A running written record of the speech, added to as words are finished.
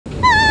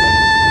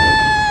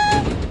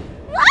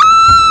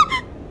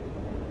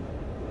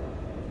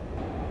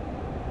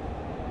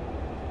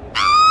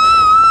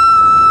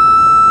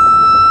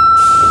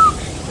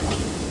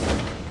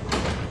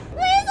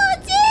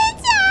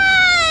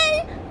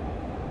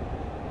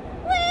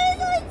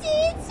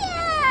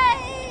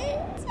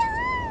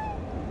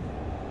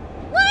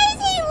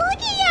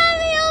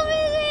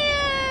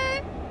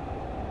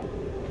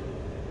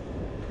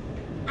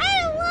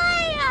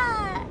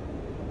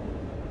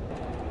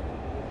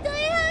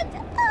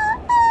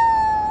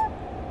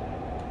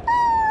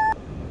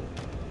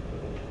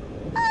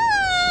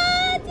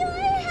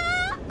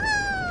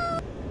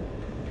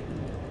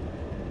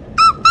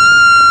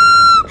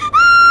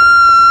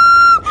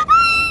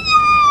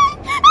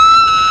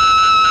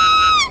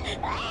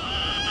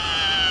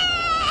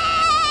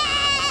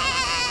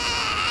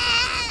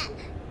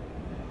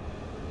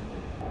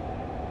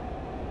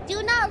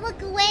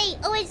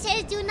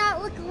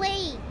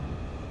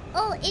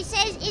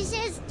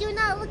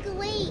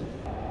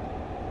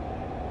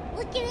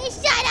Look at it.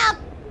 Shut up.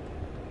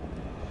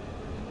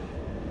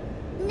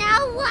 Now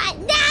what?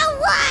 Now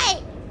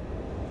what?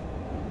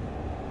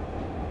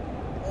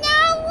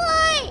 Now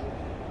what?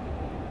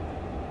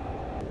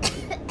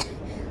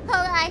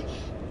 Hold on.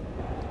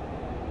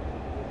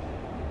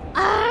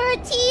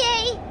 TA.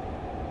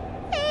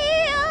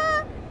 Hey,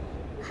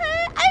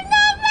 I'm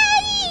not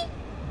ready.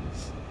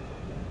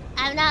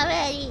 I'm not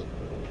ready.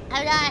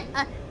 I'm not.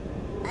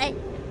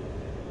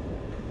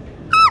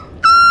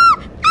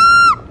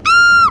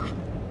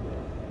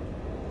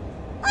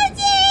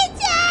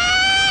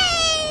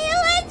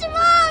 What's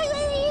wrong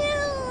with you?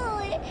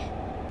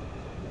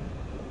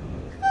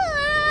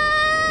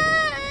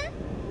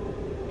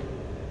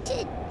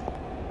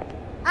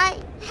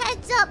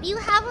 Heads up. You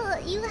have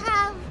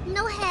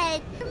no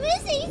head. You're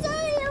missing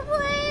something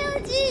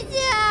important.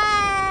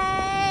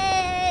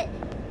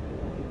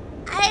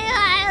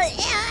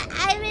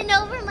 I'm in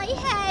over my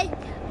head.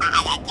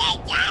 Ow,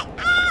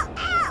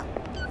 ow.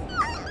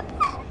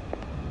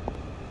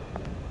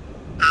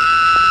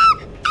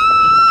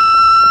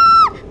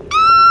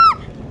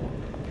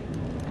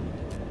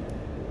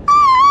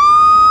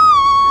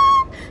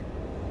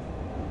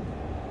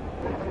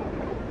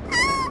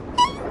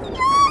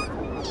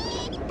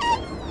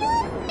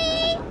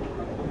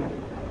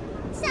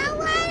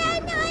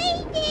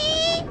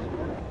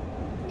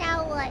 Now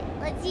what?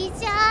 What's he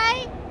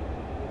say?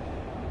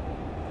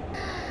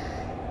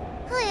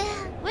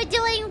 We're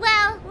doing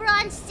well. We're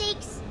on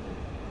 6.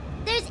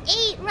 There's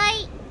 8,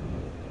 right?